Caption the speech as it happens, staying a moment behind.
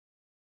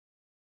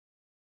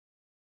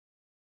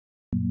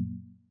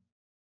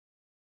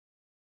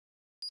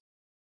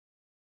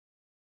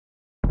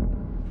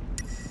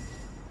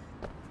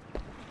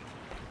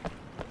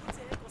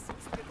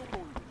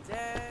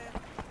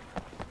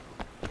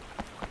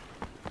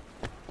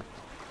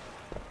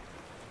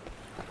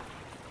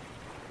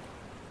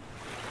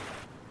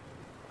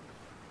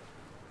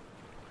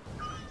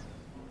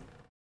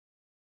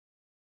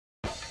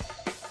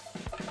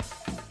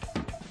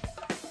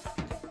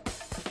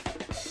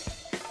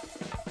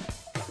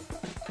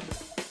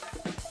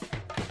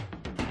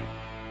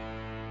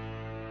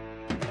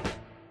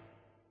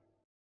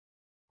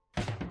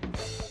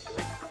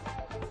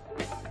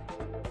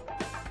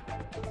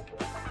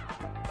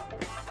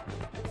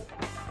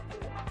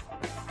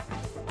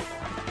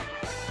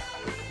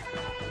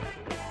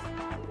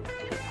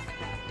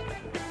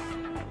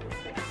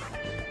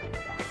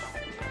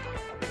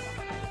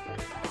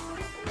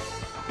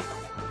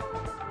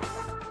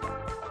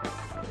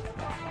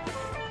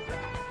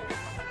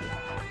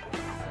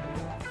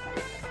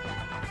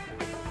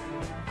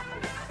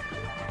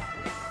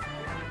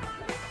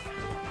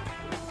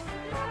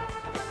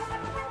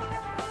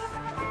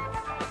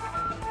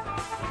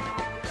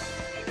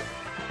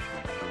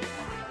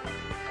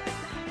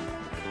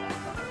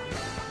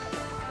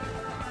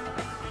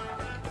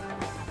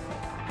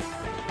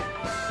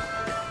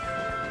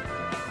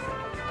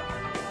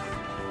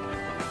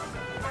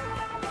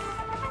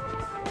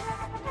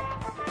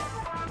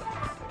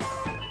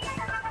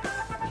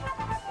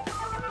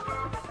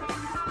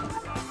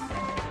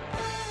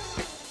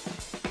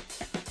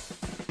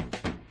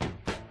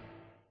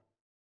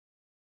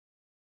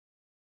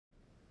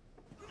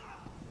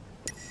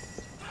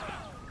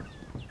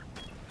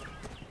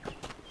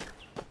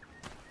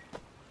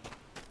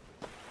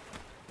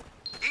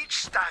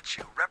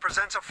statue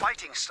represents a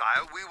fighting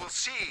style we will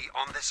see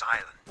on this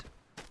island.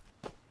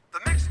 The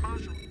mixed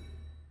martial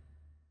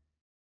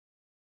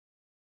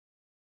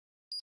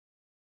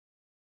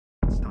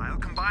style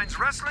combines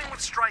wrestling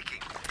with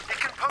striking. It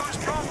can pose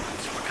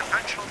problems for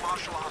conventional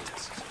martial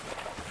artists.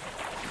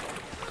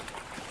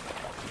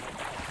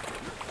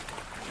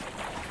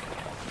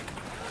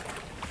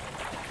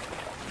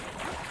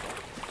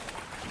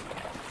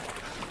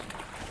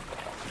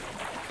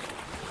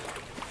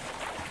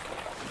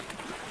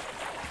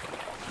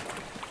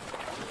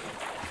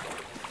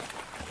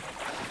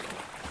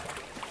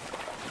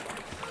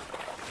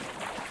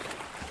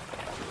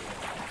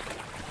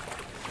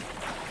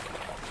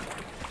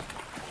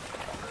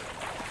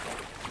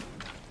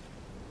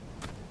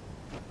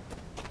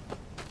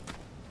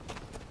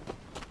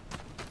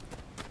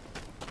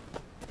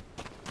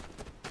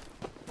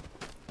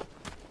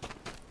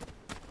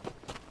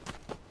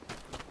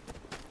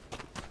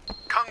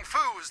 Kung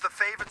Fu is the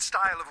favorite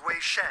style of Wei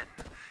Shen.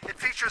 It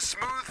features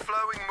smooth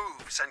flowing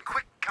moves and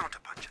quick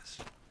counterpunches.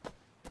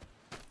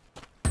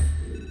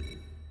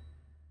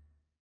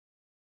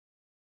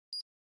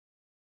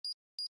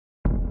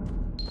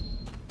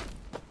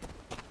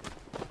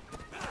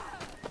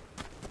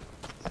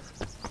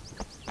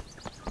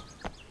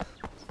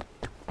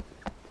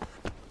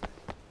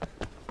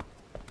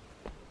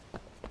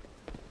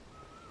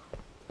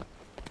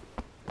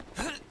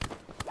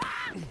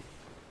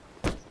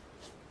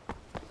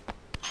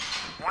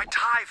 Muay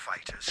Thai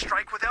fighters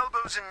strike with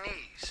elbows and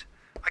knees.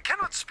 I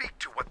cannot speak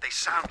to what they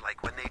sound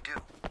like when they do.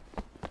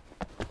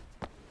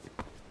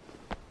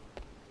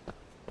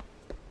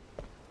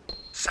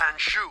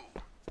 Sanshu,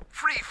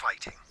 free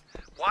fighting.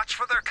 Watch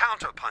for their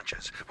counter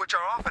punches, which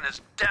are often as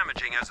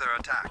damaging as their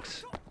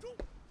attacks.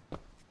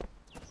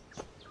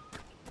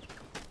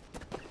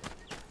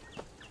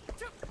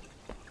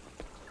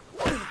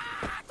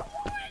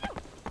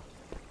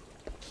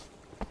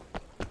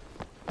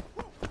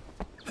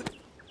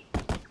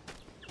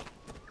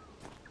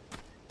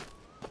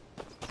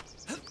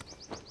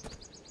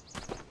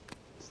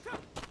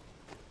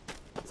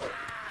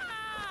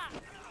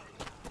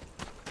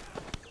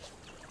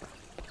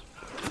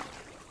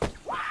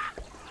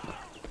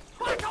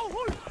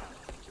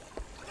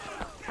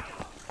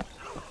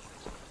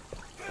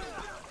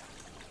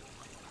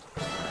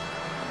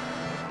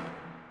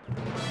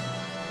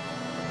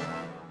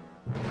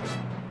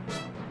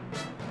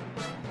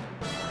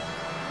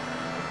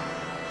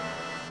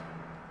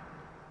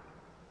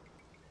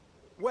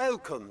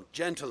 Welcome,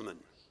 gentlemen,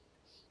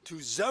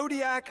 to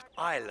Zodiac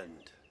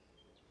Island.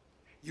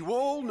 You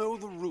all know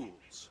the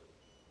rules.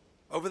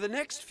 Over the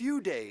next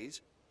few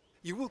days,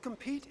 you will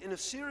compete in a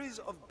series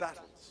of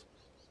battles.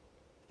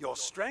 Your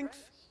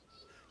strength,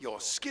 your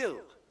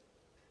skill,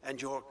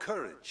 and your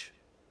courage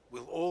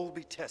will all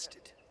be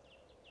tested.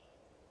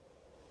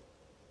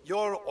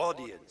 Your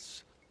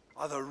audience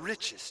are the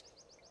richest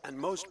and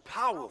most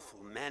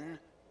powerful men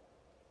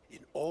in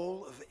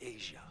all of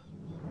Asia.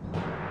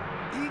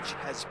 Each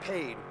has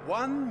paid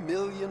 $1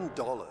 million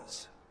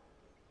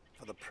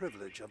for the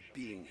privilege of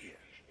being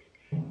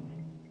here.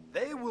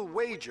 They will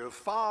wager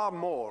far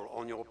more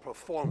on your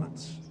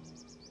performance.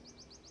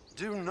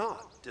 Do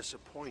not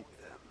disappoint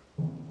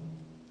them.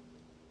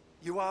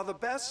 You are the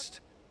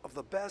best of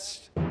the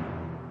best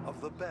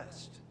of the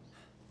best.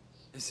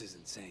 This is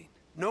insane.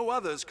 No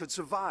others could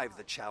survive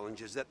the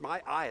challenges that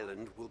my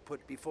island will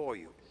put before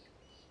you.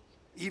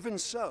 Even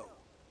so,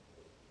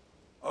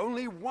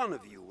 only one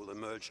of you will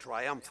emerge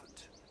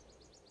triumphant.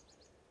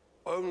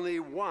 Only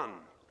one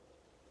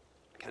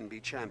can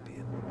be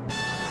champion.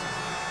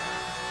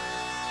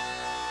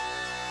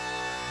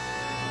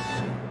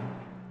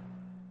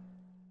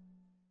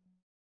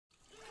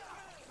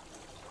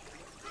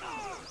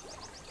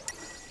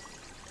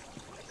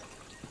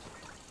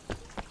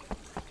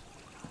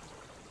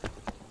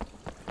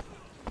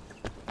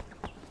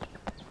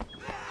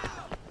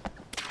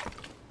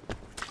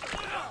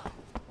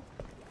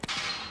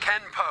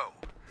 Kenpo,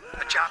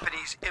 a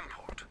Japanese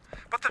import.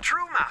 But the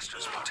true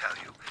masters will tell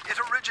you it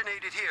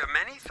originated here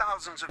many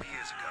thousands of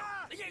years ago.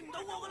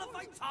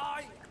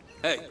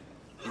 Hey,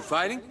 you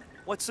fighting?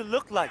 What's it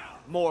look like,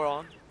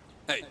 moron?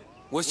 Hey,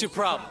 what's your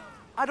problem?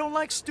 I don't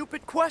like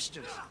stupid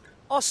questions.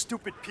 Or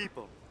stupid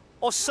people.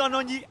 Or son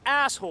on ye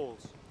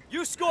assholes.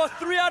 You score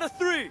 3 out of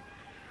 3.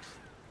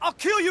 I'll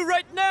kill you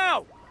right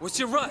now! What's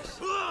your rush?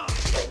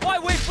 Why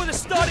wait for the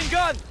starting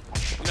gun?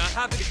 You know, I'm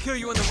happy to kill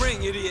you in the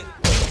ring, idiot.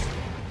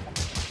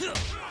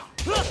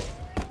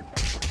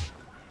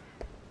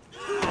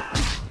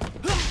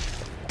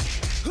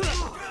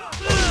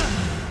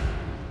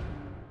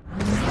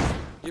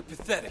 You're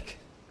pathetic.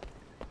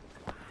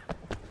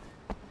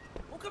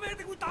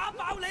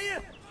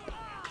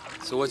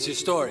 So what's your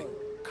story?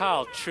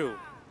 Carl Chu.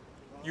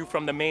 You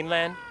from the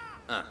mainland?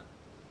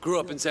 Grew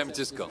up in San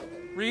Francisco.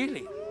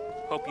 Really?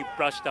 Hope you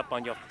brushed up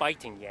on your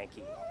fighting,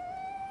 Yankee.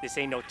 This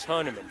ain't no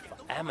tournament for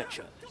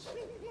amateurs.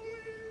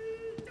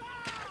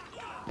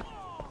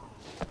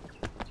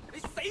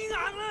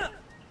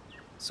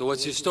 So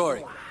what's your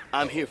story?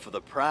 I'm here for the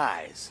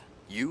prize.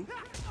 You?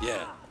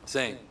 Yeah,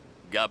 same.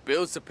 Got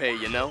bills to pay,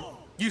 you know?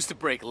 Used to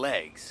break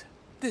legs.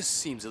 This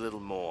seems a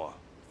little more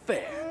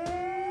fair.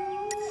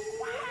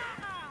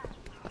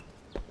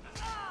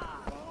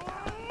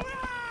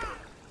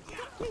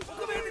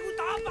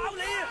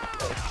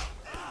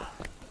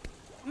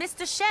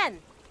 Mr. Shen,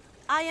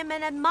 I am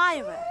an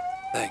admirer.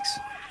 Thanks.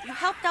 You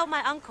helped out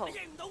my uncle.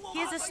 He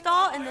has a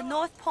stall in the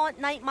North Point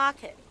night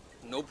market.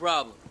 No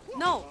problem.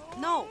 No,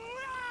 no.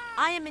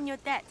 I am in your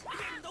debt.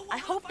 I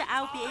hope that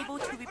I'll be able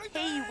to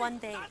repay you one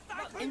day.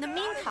 In the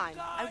meantime,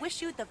 I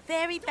wish you the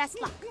very best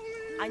luck.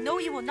 I know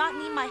you will not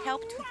need my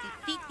help to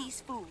defeat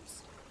these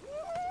fools.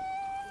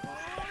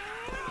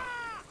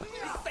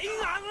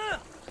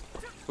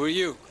 Who are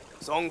you?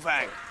 Song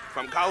Fang,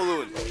 from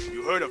Kowloon.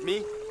 You heard of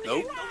me?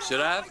 Nope.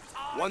 Should I have?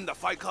 Won the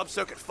Fight Club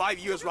circuit 5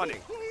 years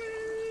running.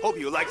 Hope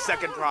you like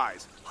second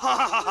prize. Ha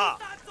ha ha ha!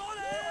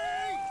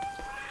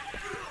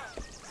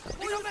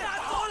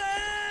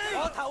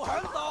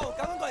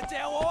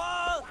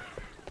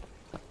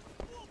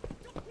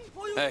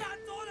 Hey,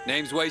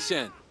 name's Wei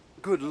Shen.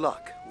 Good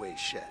luck, Wei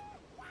Shen.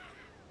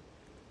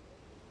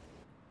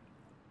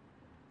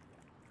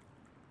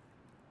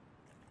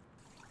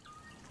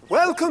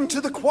 Welcome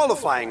to the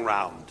qualifying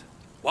round.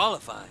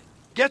 Qualifying.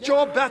 Get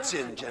your bets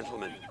in,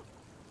 gentlemen.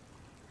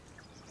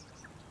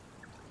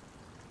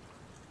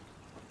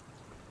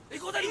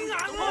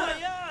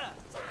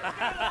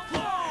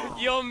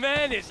 Your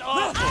man is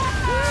awful.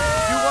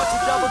 You want to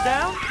double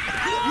down?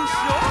 You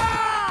sure?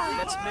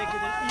 Let's make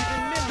it an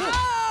even million.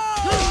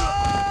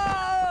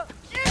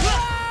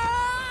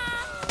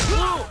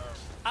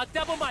 I'll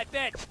double my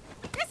bet.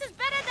 This is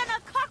better than a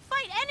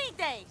cockfight any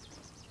day.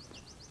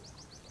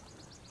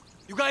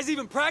 You guys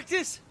even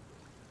practice?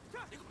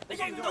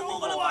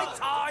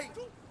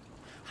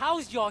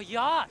 How's your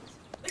yacht?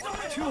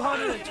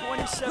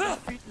 227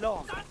 feet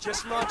long.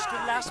 Just launched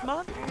it last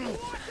month. Brother,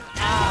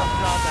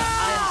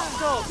 I am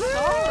so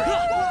sorry.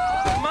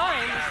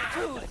 Mine is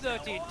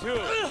 232.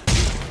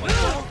 But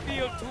don't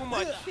feel too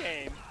much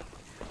shame.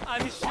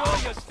 I'm sure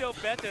you're still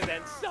better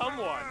than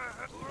someone.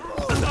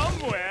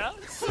 Somewhere.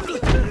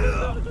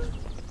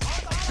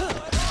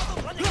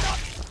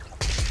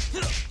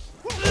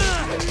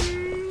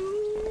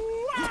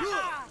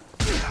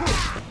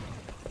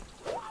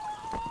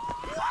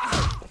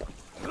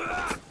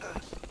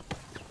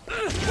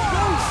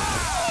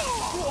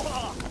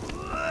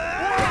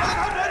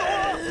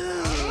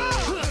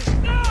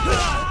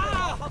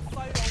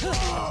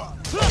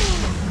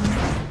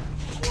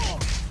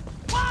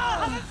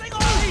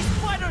 These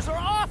fighters are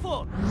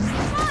awful.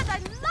 God, I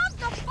love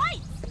the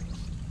fight.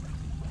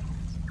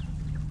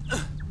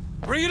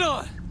 Bring it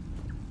on!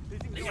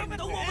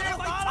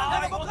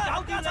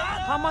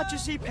 How much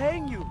is he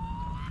paying you?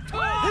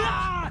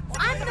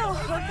 I'm no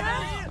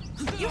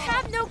hooker. You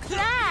have no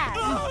class.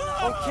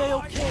 Okay.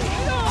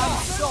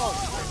 I'm sorry.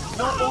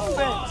 No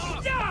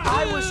offense.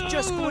 I was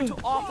just going to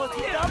offer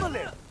to double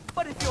it.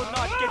 But if you're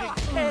not getting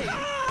paid... Yeah.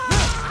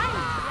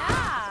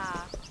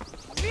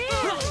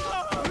 Really?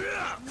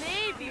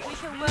 Maybe we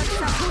can work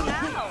something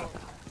out.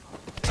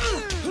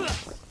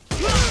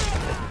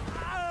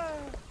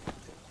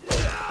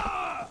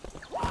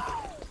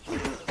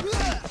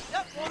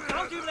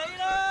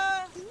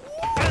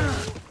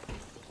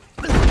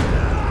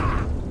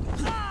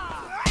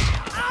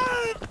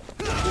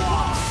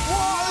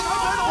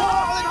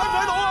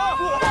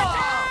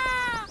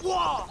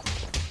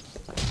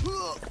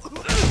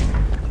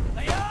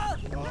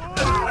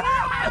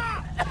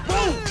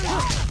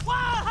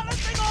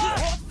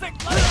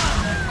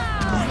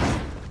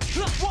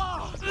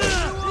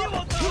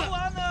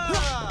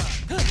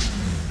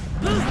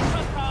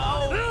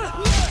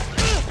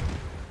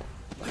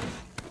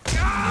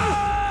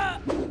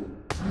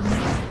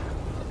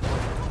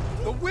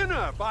 The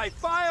winner by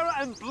fire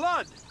and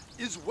blood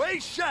is Wei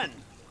Shen.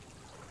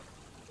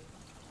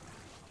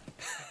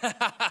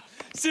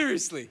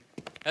 Seriously,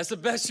 that's the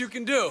best you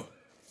can do.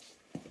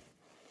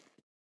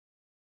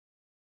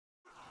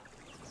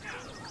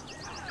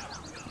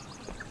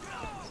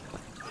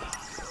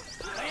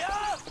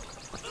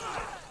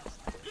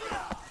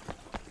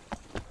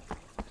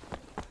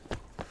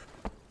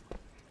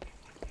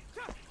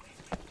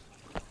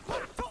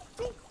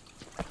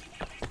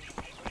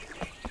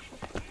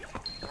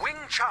 Wing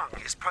Chun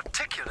is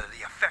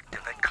particularly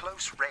effective at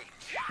close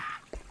range.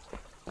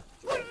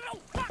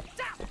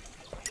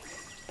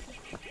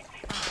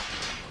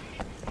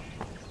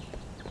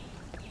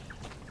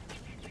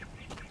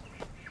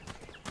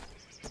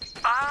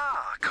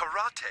 Ah,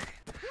 karate.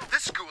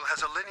 This school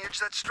has a lineage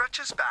that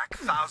stretches back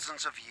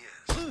thousands of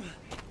years.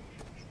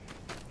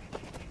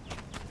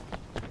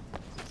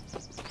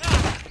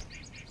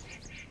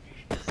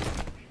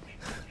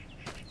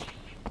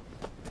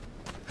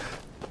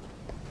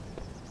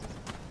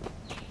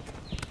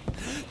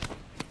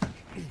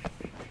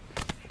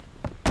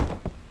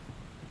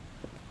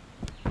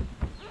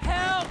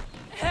 Help!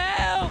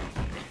 Help!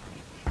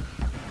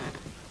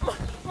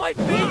 My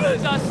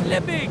fingers are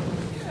slipping!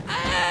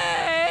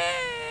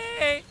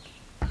 Hey!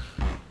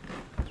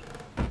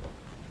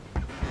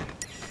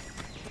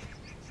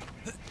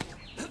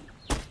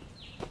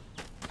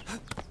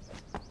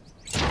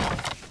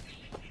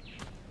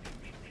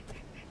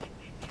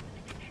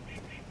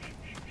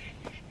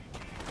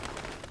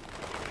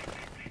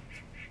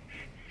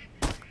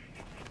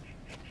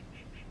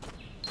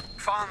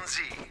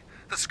 Fonzie,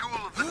 the school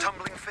of the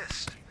tumbling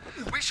fist.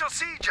 We shall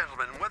see,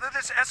 gentlemen, whether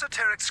this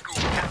esoteric school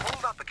can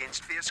hold up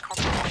against fierce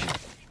competition.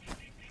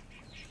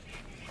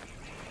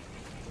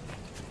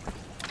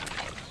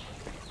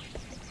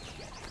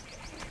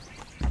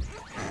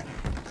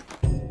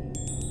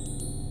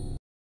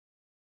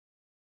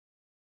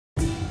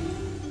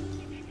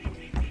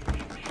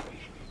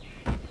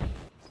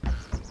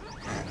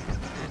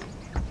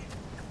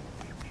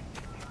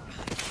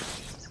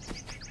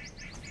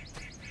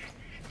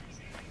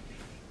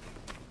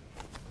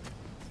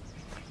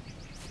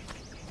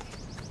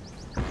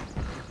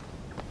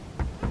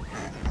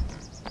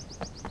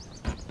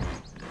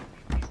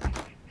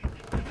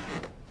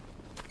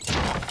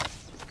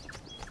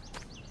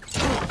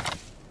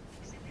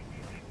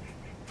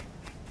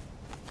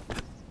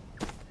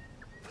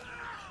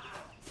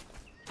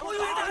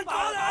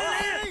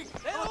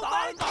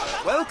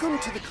 Welcome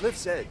to the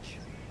cliff's edge.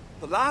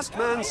 The last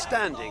man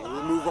standing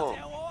will move on.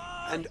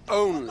 And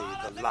only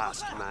the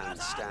last man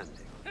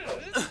standing.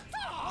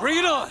 Bring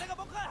it on!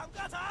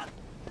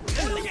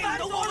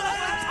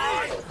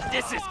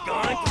 This is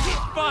going to be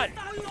fun!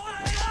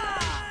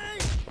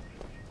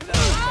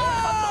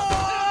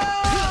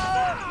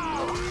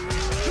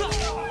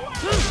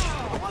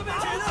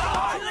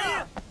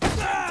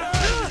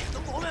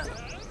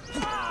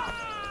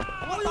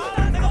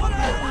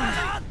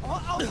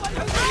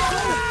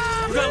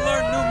 We gotta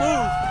learn a new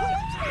move!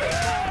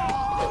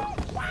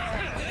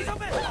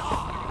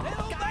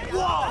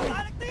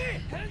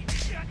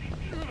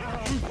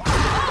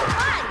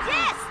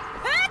 Yes!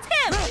 Hurt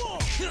him!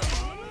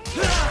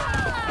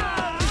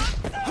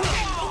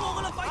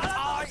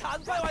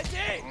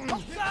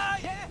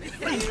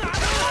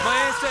 My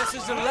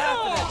ancestors are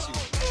laughing at you.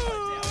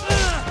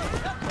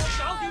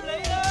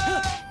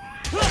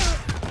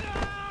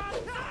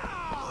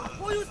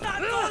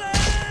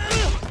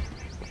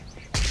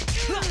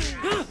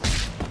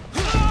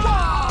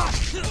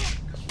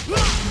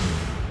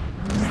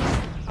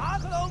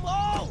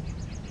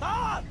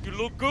 You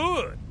look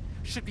good.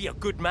 Should be a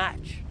good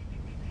match.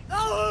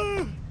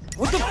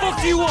 What the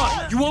fuck do you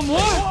want? You want more?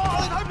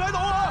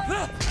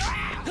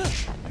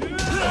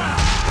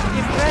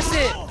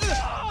 Impressive.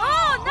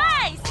 Oh,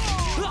 nice!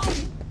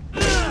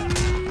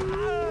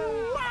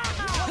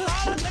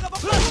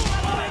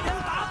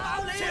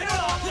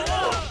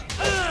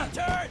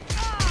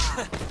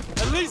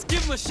 At least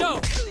give him a show.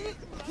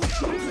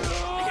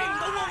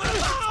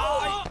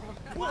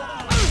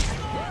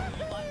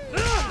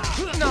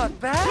 Not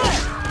bad.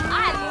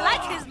 I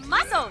like his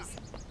muscles!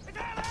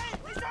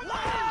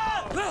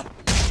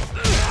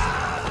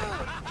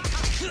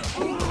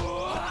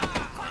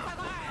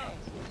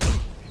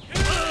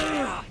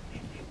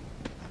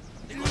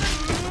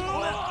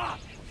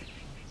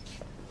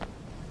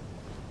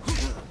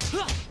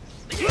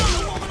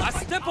 I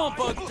step on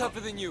bugs tougher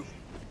than you.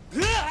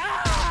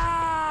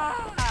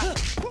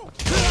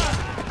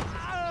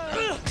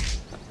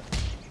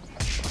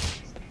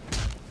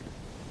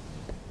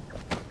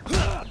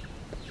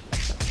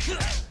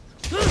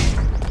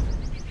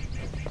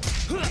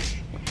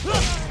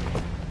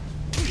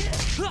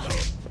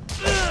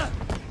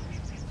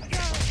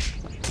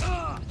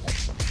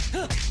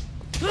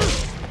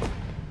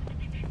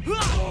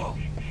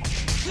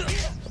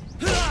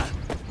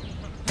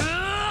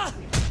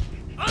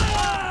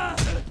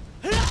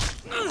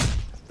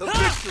 The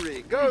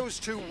victory goes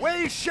to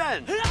Wei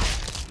Shen.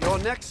 Your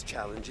next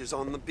challenge is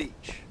on the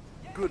beach.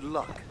 Good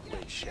luck,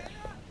 Wei Shen.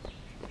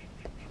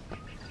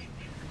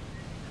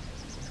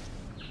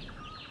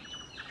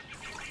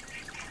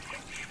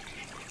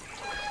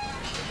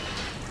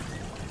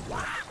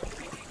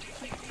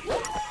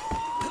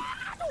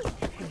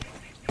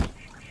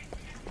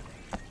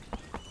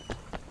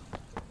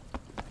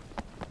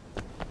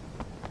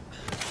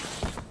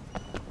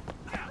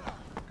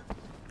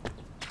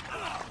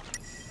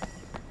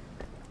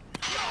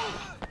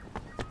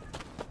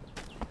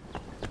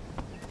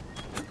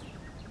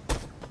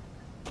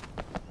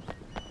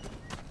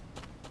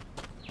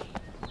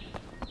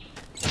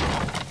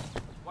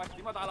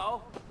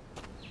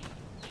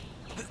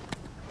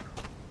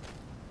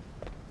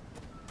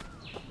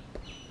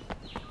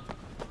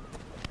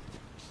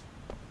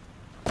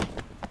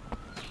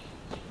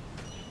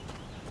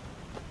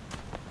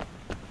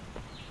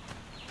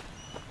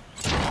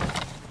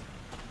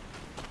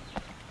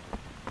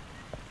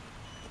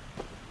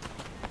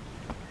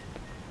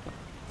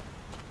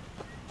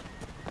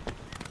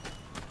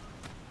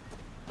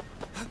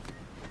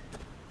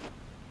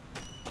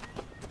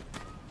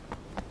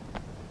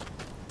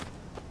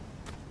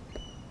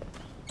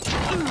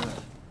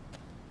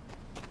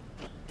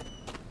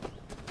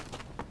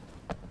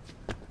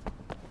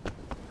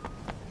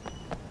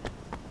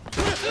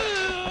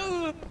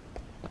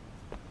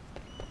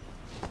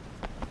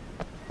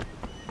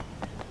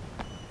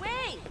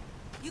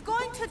 You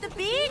going to the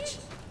beach?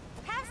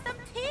 Have some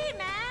tea,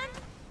 man.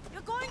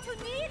 You're going to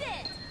need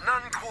it.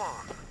 Nan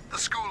Quan, the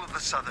school of the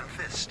Southern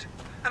Fist.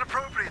 An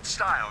appropriate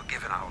style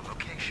given our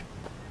location.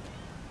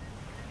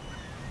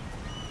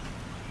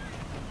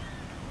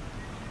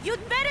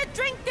 You'd better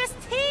drink this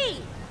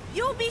tea.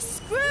 You'll be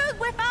screwed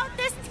without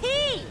this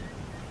tea!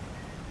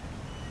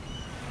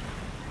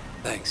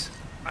 Thanks.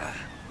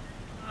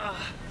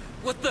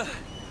 What the?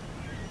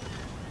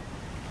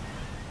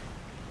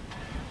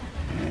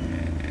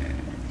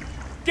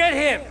 Get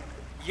him!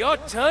 Your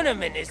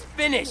tournament is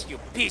finished, you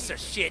piece of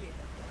shit!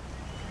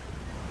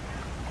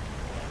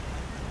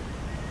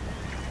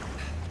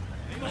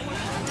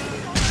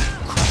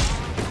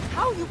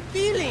 How you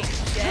feeling,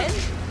 Shen?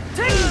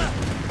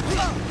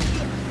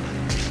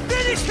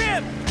 Finish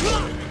him!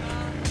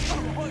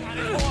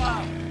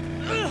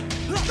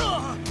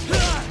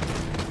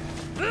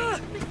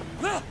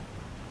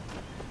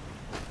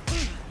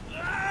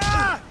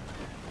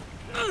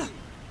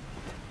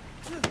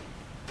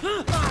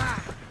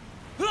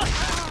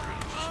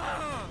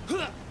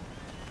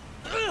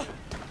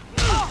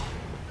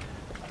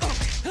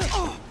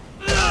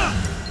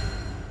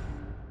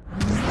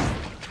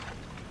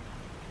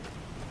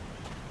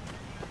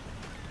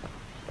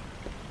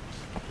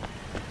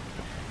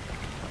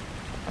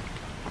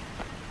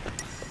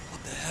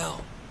 What the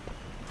hell?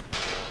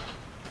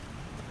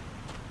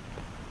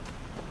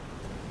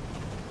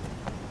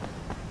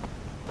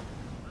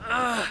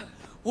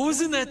 What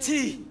was in that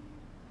tea?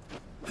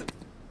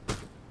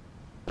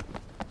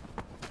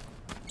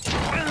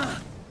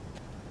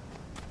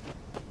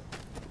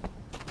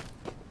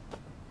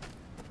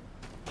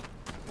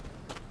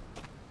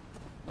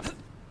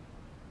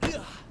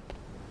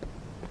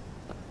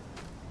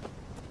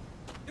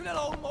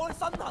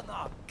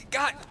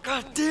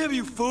 God damn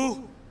you,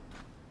 fool!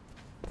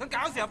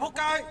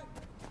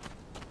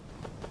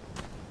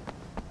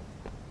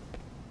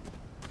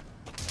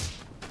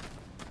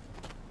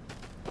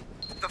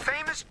 The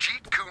famous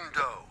Jeet Kune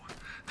Do.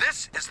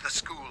 This is the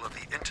school of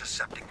the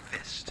intercepting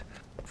fist.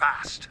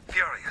 Fast,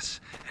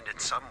 furious, and in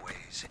some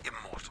ways,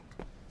 immortal.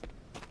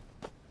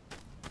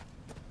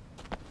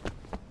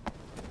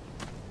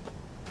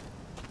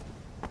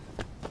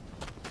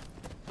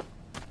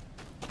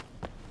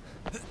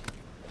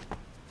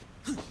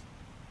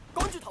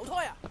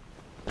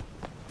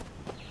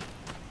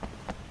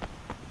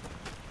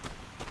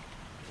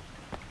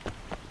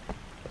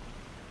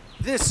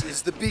 This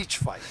is the beach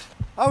fight.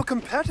 Our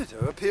competitor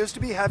appears to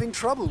be having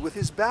trouble with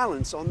his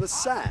balance on the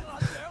sand.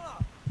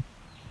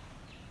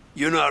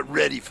 You're not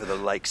ready for the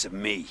likes of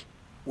me.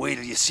 Wait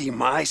till you see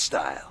my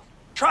style.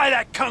 Try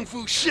that kung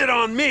fu shit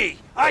on me!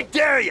 I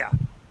dare ya!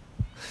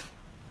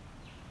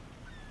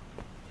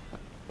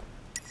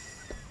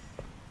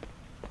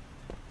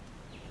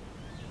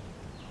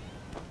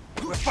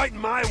 We're fighting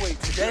my way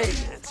today,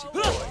 Nancy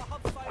boy.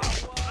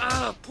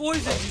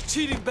 Poison, you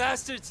cheating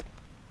bastards!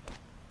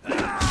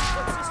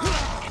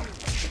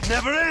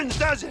 Never ends,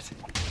 does it?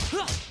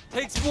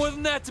 Takes more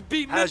than that to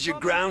beat me. How's your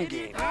ground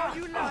game?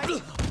 You like?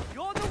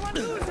 You're the one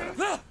losing!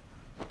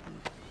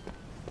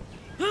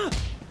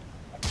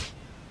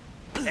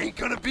 Ain't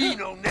gonna be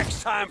no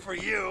next time for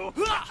you.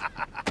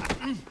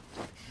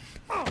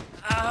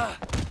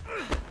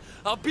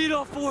 I'll beat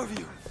all four of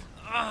you.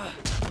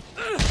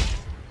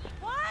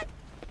 What?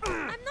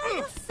 I'm not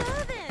your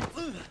servant!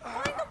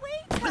 Find a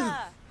waiter!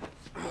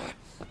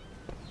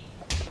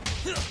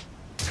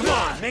 Come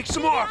on, make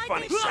some more I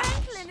funny did sounds.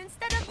 Franklin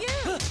instead of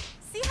you!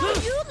 See how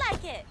you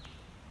like it!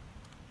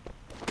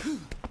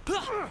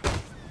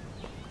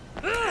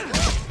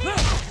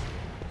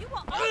 You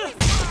were always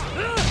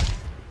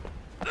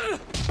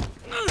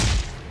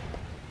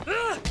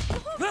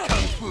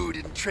Kung Fu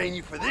didn't train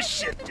you for this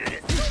shit, did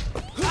it?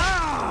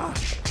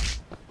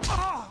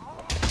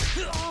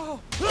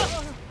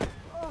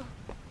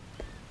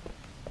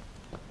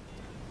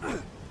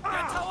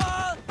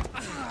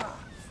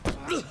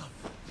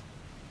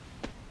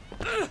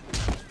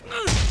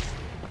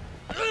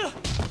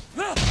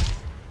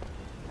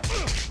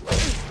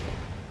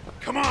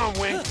 Come on,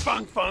 Wang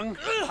Fung Fung.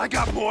 I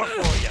got more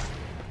for you.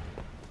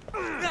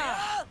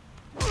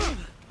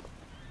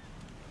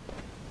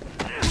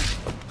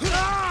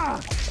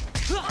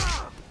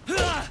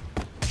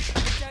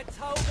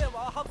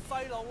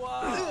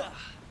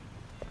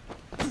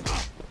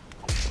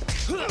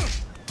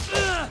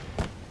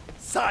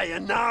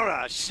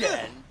 Sayonara,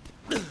 Shen.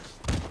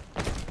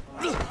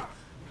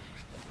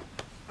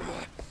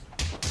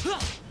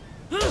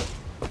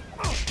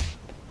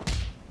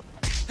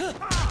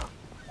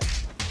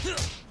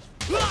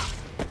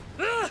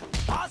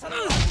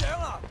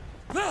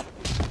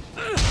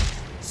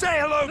 Say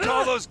hello to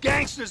all those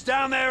gangsters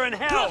down there in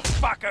hell,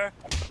 fucker!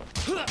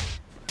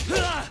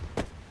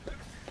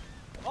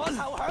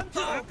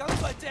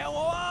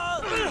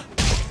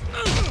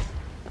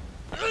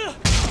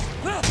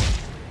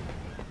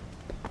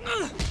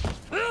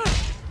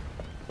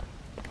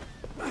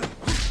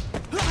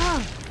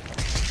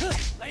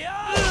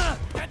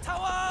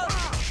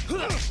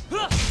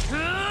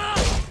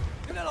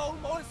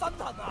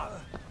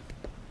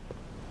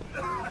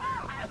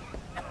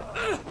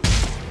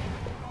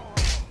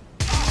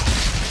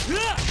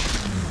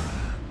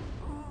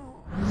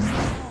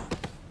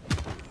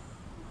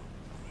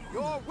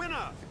 Your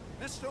winner,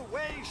 Mr.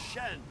 Wei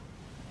Shen.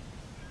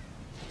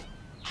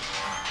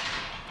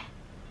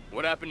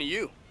 What happened to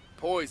you?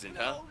 Poisoned,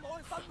 huh?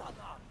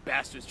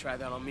 Bastards tried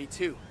that on me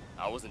too.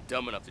 I wasn't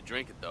dumb enough to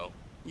drink it though.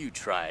 You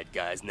try it,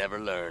 guys, never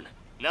learn.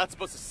 Not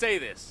supposed to say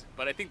this,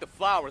 but I think the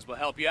flowers will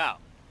help you out.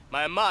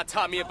 My ama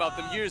taught me about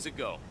them years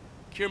ago.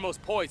 Cure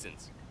most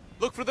poisons.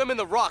 Look for them in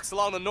the rocks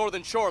along the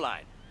northern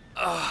shoreline.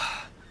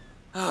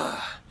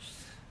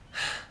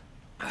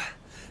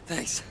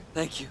 Thanks.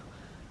 Thank you.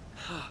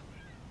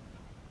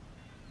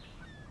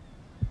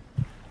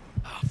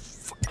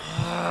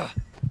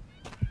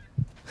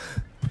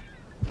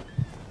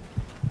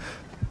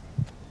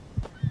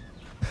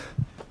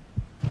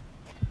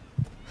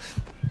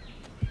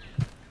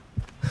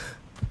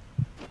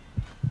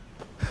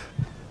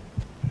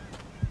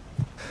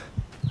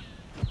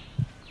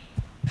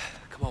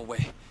 Come on,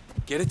 Wei.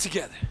 Get it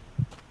together.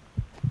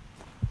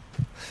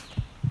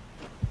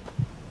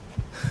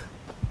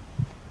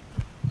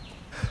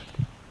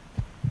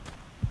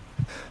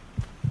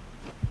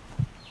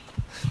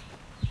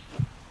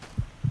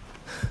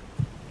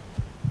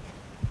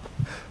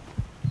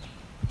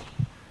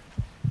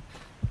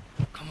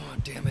 Come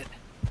on, damn it.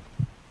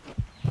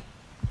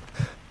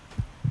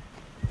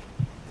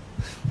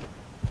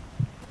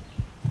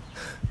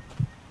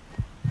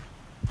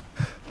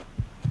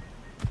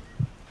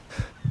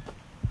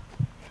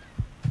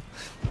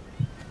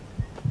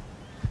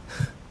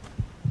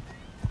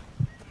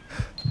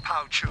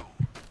 Pao Chu.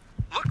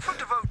 Look for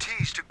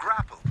devotees to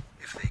grapple,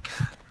 if they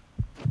can.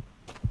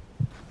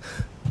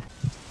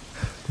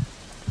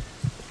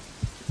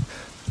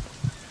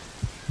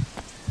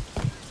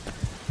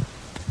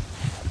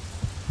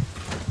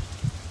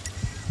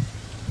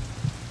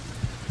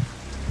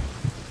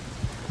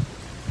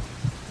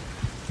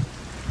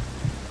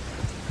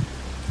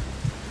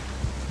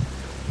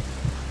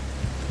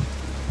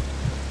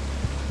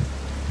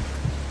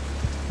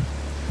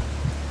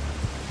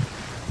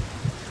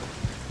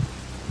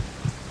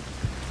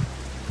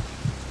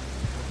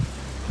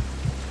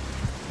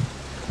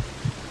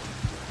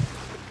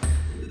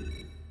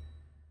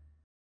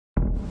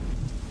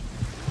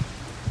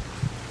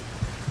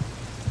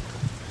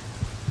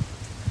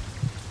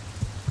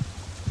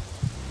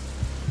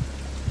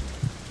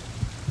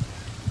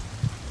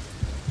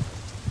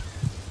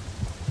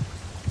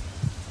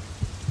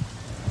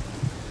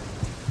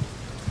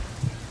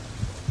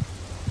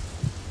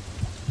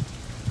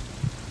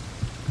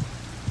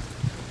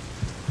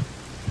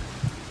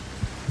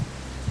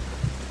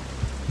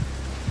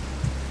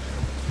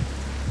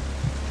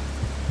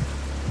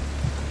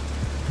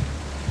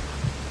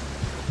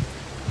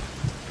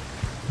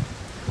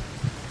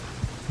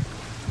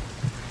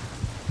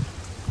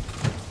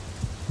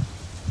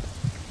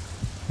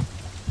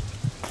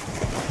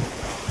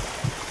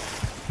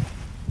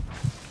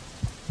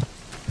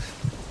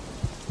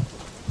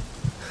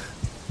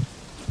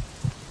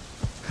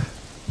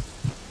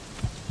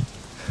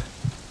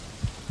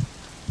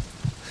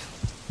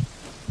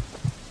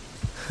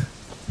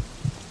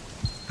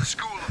 The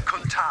school of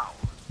Kuntao,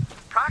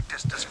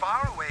 practiced as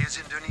far away as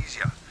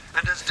Indonesia,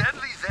 and as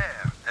deadly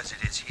there as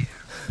it is here.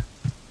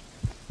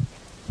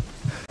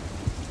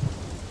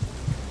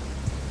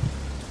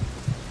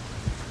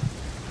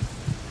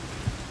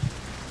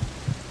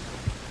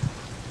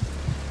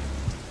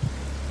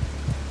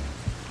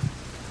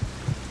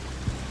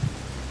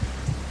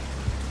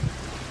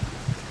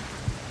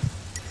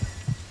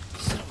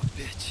 Son of a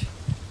bitch.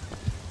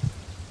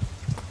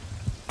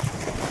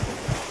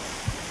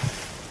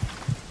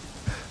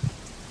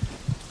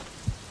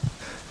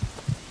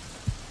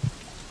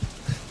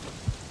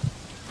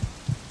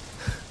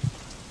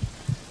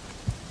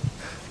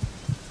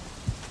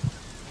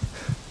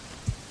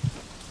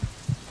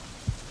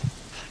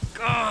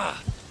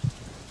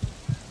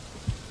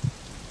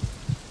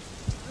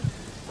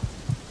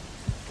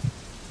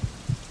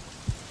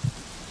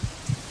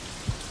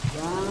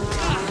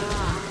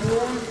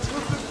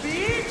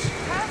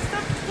 Pass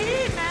the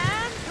key,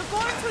 man! You're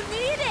going to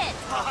need it!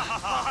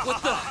 What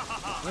the?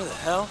 Where the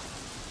hell?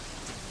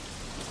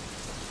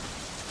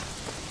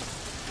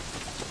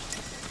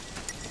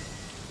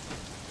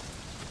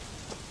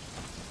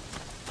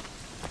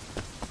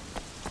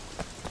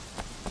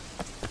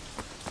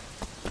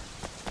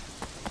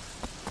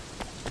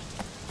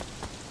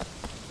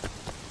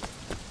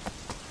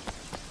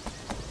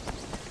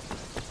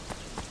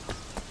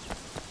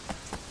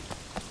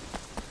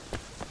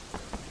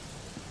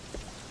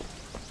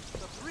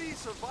 The three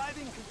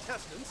surviving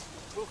contestants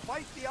will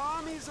fight the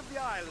armies of the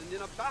island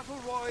in a battle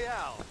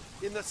royale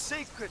in the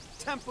sacred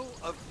Temple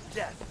of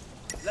Death.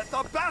 Let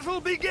the battle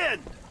begin!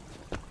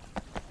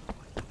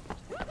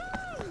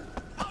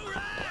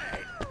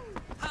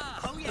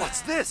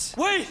 What's this?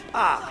 Wait!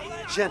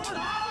 Ah,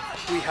 gentlemen,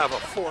 we have a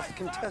fourth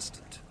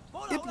contestant.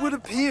 It would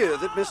appear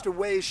that Mr.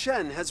 Wei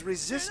Shen has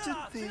resisted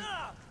the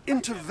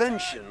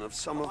intervention of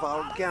some of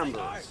our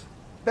gamblers.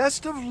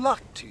 Best of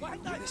luck to you,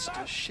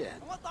 Mr.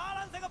 Shen.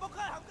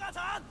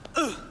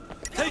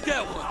 Take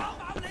that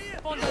one!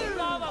 For the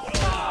love of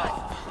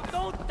God!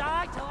 Don't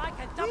die till I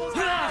can double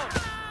down!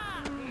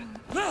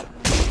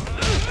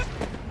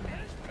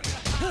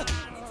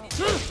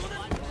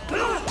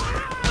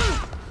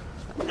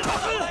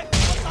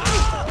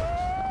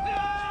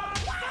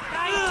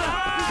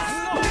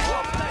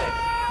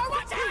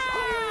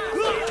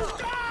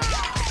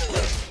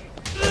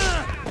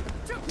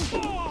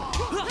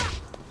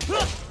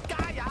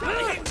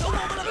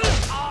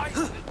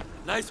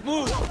 Nice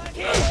move.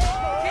 Kick!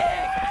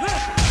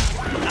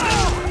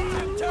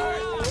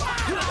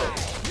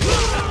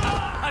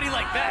 How do you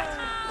like that?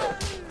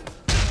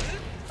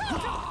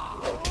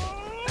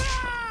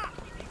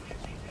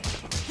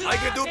 I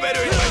can do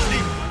better in my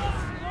sleep.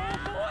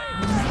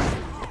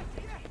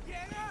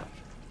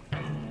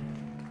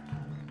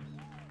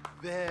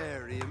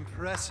 Very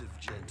impressive,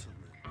 gentlemen.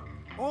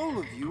 All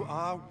of you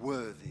are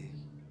worthy.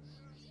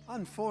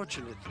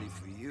 Unfortunately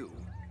for you,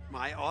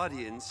 my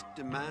audience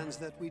demands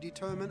that we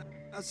determine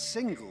a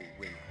single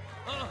winner.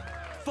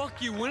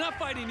 Fuck you, we're not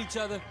fighting each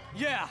other.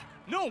 Yeah,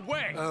 no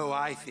way! Oh,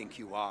 I think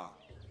you are.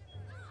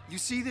 You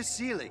see this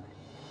ceiling?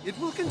 It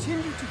will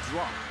continue to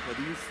drop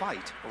whether you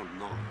fight or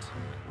not.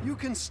 You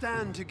can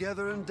stand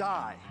together and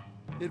die.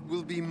 It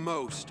will be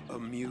most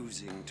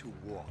amusing to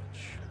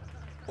watch.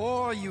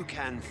 Or you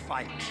can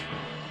fight.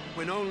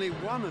 When only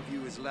one of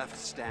you is left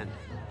standing,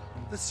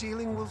 the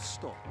ceiling will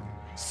stop.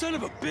 Son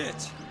of a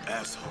bitch!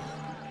 Asshole.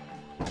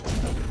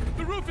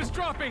 The roof is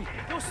dropping!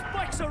 Those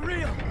spikes are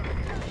real!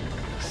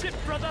 Shit,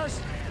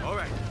 brothers! All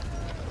right,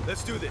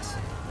 let's do this.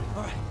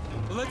 All right,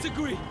 well, let's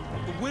agree.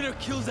 The winner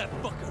kills that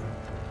fucker.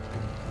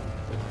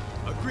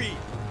 Agreed.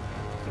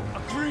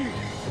 Agreed!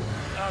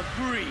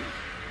 Agreed!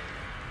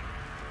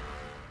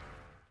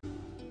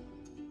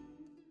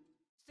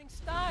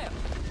 Style!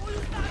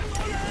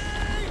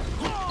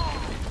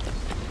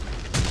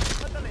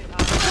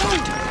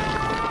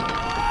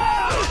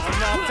 I'm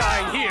not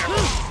dying here!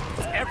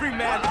 Every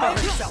man for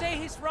himself! Say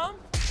he's from?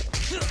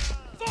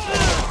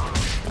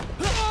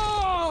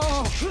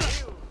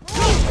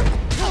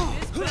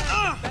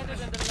 Better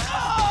than the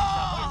last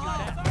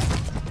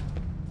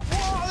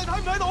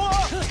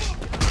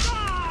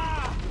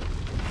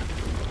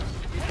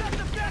Is that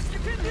the best you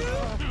can do?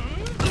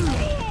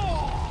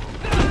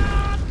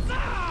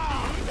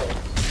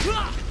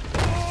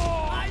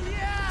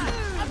 Yeah!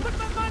 I put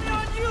my money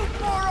on you,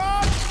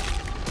 moron!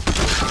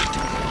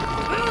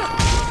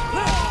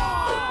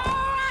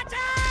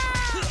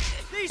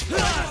 These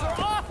brothers are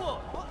awful!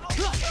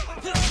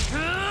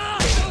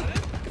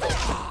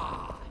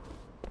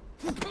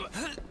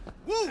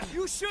 Woo!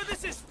 You sure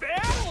this is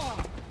fair?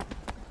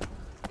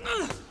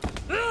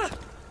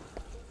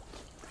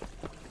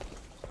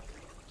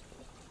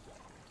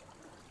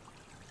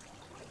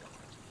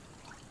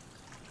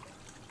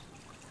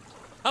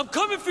 I'm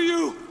coming for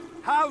you!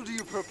 How do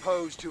you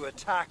propose to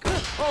attack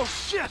us? Oh,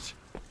 shit!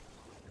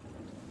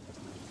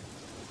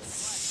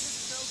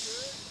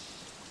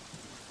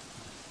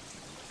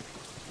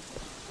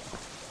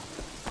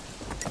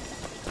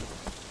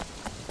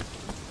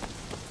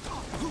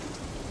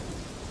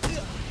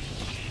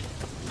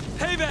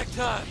 Payback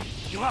time!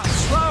 You are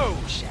slow,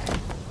 Shaq.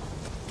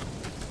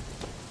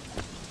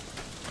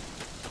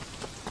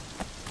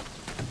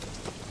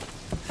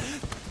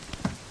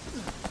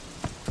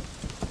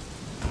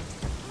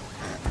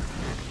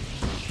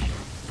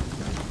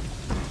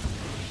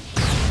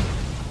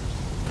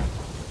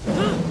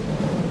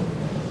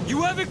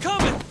 You have it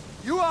coming!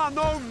 You are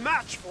no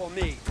match for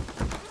me.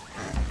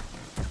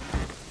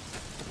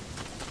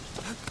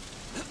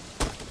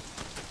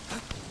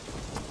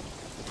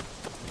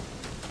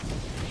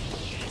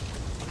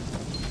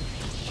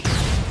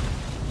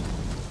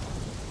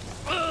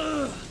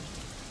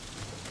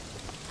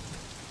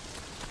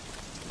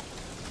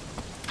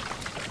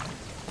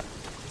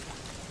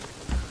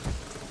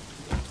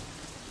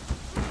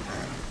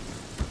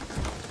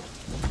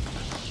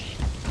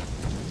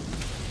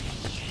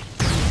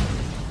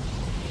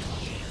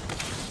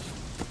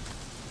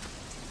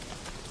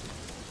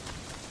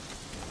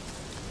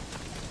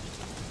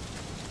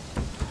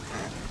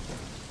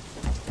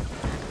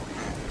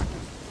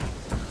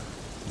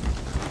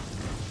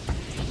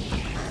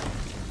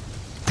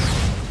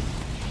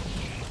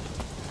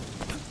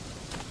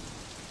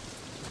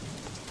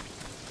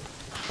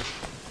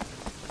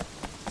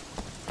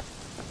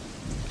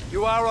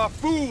 You are a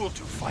fool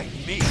to fight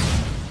me.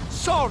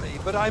 Sorry,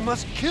 but I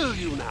must kill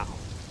you now.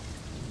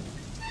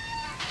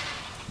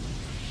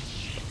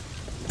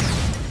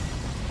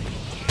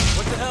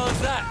 What the hell is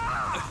that?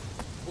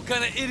 What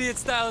kind of idiot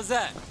style is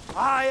that?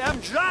 I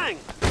am Zhang,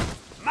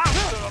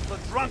 master of the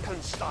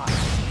drunken style.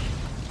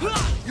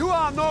 You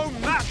are no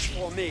match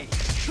for me.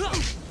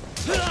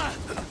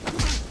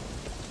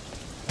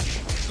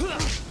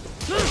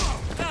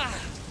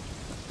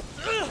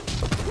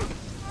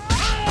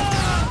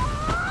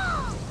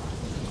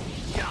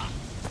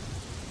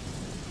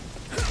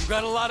 You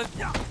got a lot of...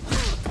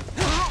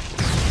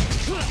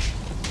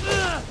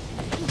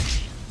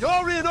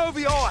 You're in over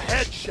your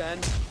head, Shen.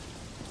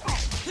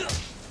 You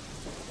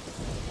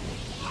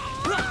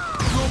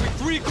owe me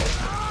 3 gold.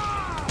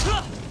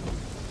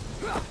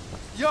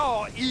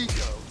 Your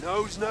ego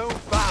knows no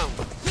bounds.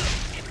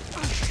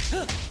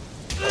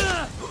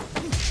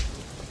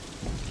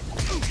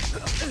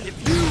 If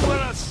you were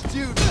a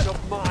student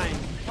of mine,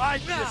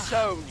 I'd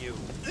disown you.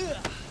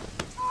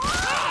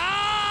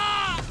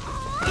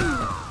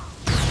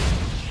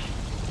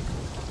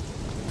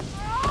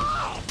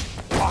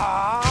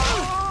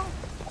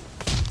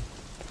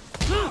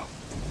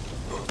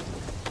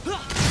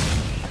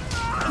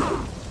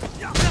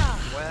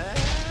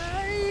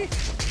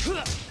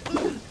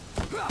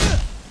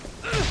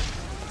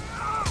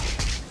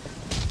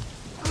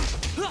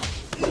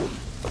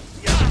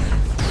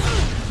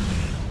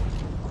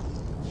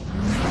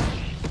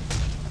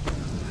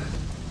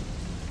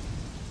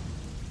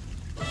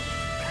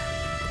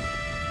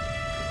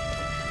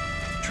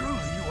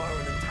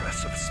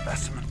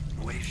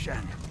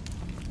 Shen.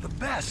 The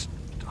best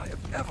I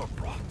have ever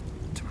brought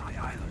to my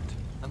island.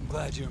 I'm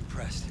glad you're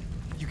impressed.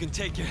 You can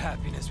take your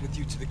happiness with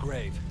you to the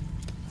grave.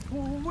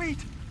 Oh, wait.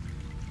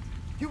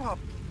 You are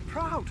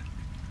proud,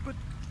 but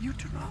you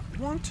do not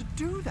want to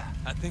do that.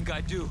 I think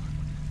I do.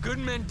 Good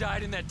men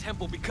died in that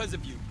temple because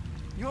of you.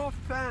 Your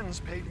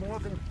fans paid more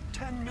than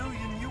 10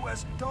 million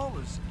US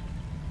dollars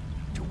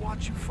to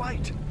watch you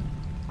fight.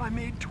 I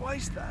made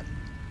twice that,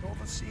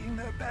 overseeing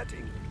their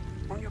betting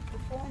on your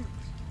performance.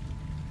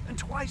 And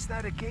twice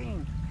that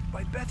again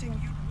by betting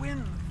you'd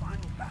win the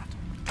final battle.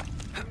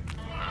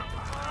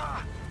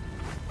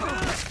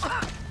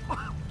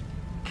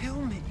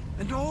 Kill me,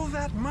 and all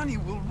that money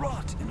will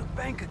rot in a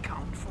bank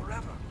account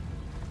forever.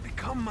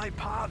 Become my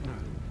partner,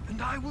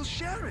 and I will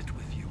share it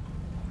with you.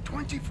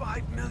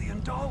 $25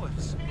 million,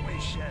 Wei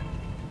Shen.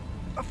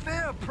 A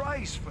fair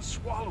price for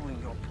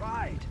swallowing your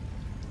pride,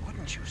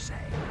 wouldn't you say?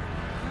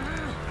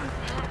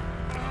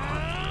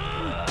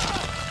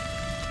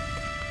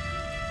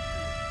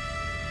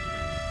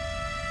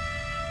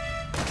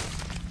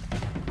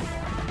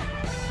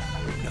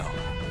 No.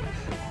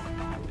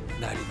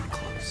 Not even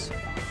close.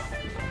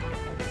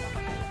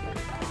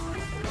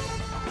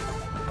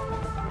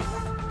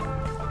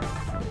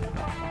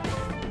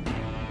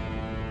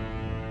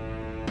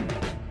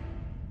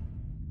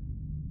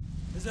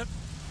 Is that